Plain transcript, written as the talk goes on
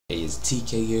Hey, it's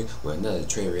TK here with another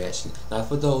trailer reaction. Now,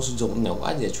 for those who don't know,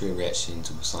 I did a trailer reaction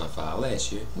to Persona 5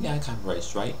 last year. We got a copyright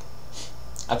strike.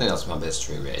 I think that was my best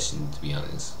trailer reaction, to be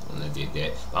honest, when I did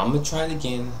that. But I'm gonna try it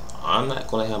again. I'm not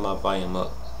gonna have my volume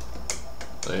up,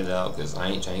 put it out, because I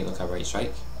ain't trying to get no copyright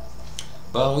strike.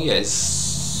 But yeah,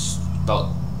 it's about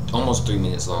almost 3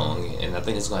 minutes long, and I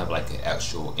think it's gonna have like an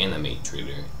actual anime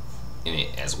trailer in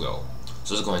it as well.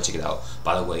 So just go and check it out.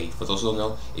 By the way, for those who don't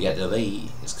know, it got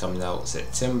delayed. It's coming out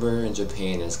September in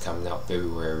Japan, and it's coming out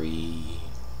February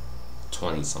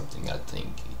 20 something, I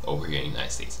think, over here in the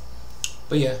United States.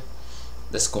 But yeah,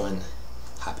 let's go and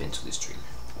hop into this trailer.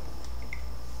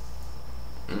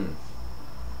 こ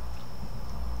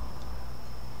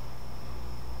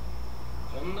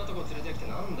んなとこ連れてきて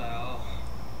なんだよ。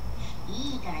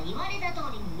いいから言われた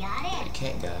通りにやれ。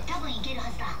多分いける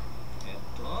はずだ。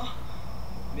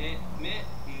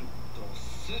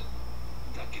すだ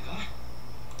けか。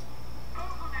候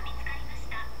補が見つかりまし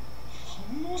た。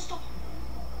反応した。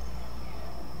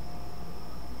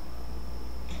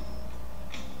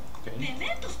メ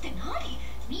メントスって何？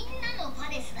みんなのパ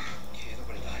デスだ。けど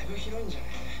これだいぶ広いんじゃね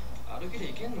え。歩きで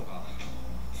行けんのか。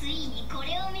ついにこ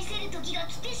れを見せる時が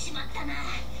来てしまったな。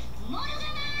モルガナ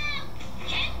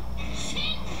変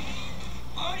身。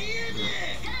ありえね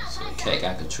え。So the cat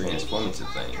guy could transform into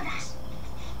things.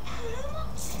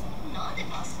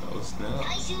 Oh snap.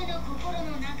 大衆の心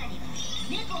の中には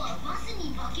猫はバス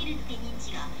に化けるって認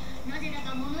知がなぜだ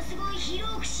かものすごい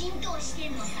広く浸透して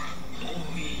んのさ。おい、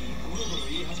ゴロゴロ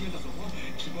言い始めたぞ。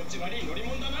気持ち悪い乗り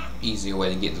物だな。 Easier way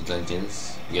to get the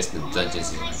dungeons. I guess the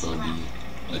dungeons is going to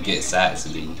be a good side, so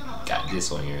they got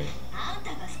this on here. あん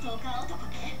たがストーカー男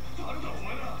ね。誰だお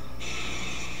前ら。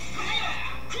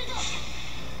来るぞ。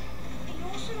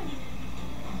要するに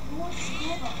こう使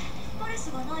えばパレ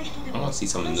スがない人でも I want to see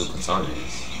some of the new personas.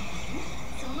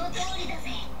 その通りだ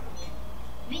ぜ。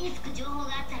目につく情報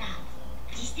があったら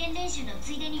実践練習の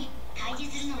ついでに開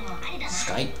示するのもありだな。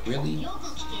 Skype, really? よく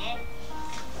聞け。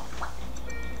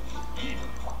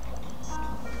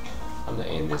 I'm gonna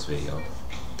end this video.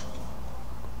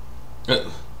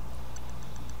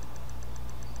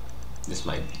 This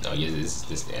might. Oh yeah, this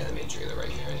is the anime trailer right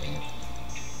here.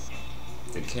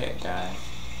 The cat guy.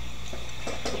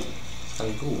 It's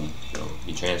kind of cool. You know,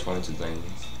 he transforms into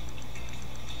things.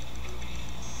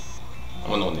 I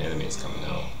don't know when the anime is coming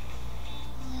out.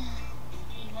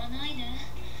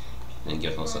 Didn't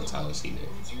give no subtitles either.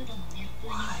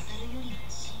 Why?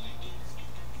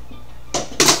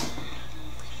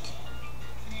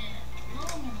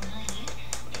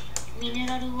 ミネ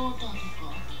ラルウォーターとか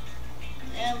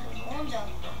全部飲んじゃった。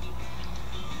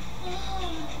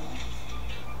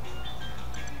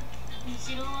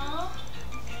後ろは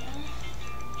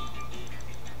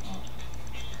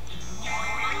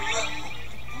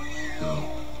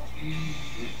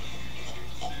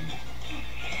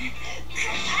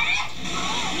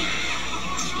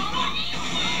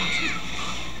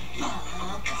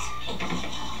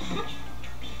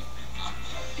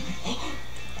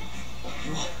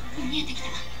見えてきた。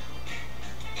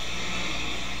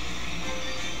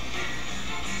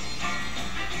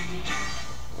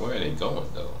 Where are they going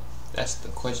though? That's the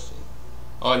question.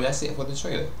 Oh, and that's it for the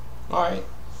trailer. Alright.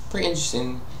 Pretty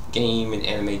interesting game and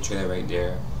anime trailer right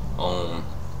there. Only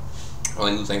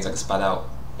new things I can spot out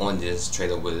on this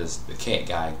trailer was the cat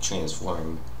guy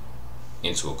transformed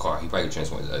into a car. He probably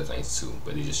transformed into other things too,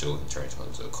 but they just showed him transform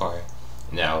into a car.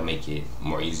 And that'll make it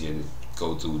more easier to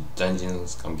go through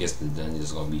dungeons. I'm guessing the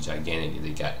dungeons are gonna be gigantic if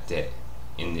they got that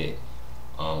in the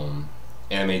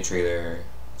anime trailer.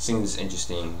 Seems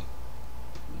interesting.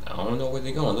 I don't know where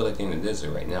they're going. Look like they're in the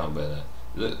desert right now, but it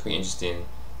looked pretty interesting.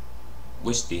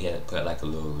 Wish they had put like a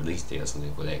little release date or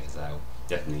something for that, because I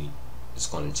definitely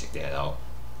just going to check that out.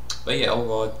 But yeah,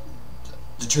 overall,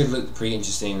 the trailer looked pretty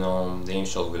interesting. They didn't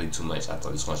show really too much. I thought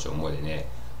it was going to show more than that,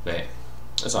 but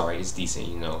it's alright. It's decent,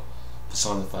 you know.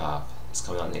 Persona 5 is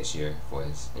coming out next year for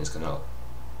us, and it's coming out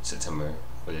September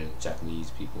for the Japanese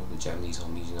people, the Japanese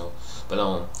homies, you know. But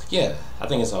yeah, I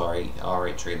think it's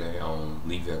alright trailer.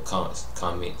 Leave your comments.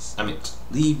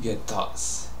 Leave your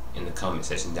thoughts in the comment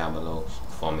section down below.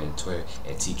 Follow me on Twitter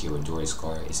at TK with Dory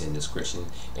Scar. It's in the description,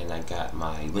 and I got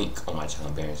my link on my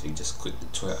channel banner, so you just click the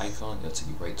Twitter icon, it'll take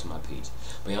you right to my page.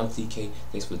 But yeah, I'm TK.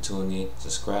 Thanks for tuning in.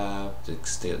 Subscribe to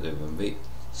stay up to date.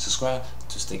 Subscribe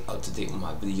to stay up to date with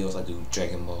my videos. I do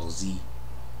Dragon Ball Z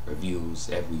reviews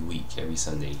every week, every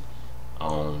Sunday.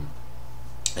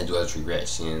 I do other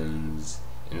reactions,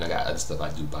 and I got other stuff I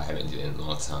do, but I haven't done it in a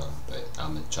long time. But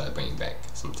I'm gonna try to bring it back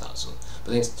sometime soon.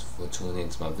 But thanks for tuning in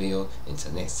to my video.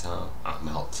 Until next time, I'm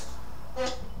out.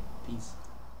 Peace.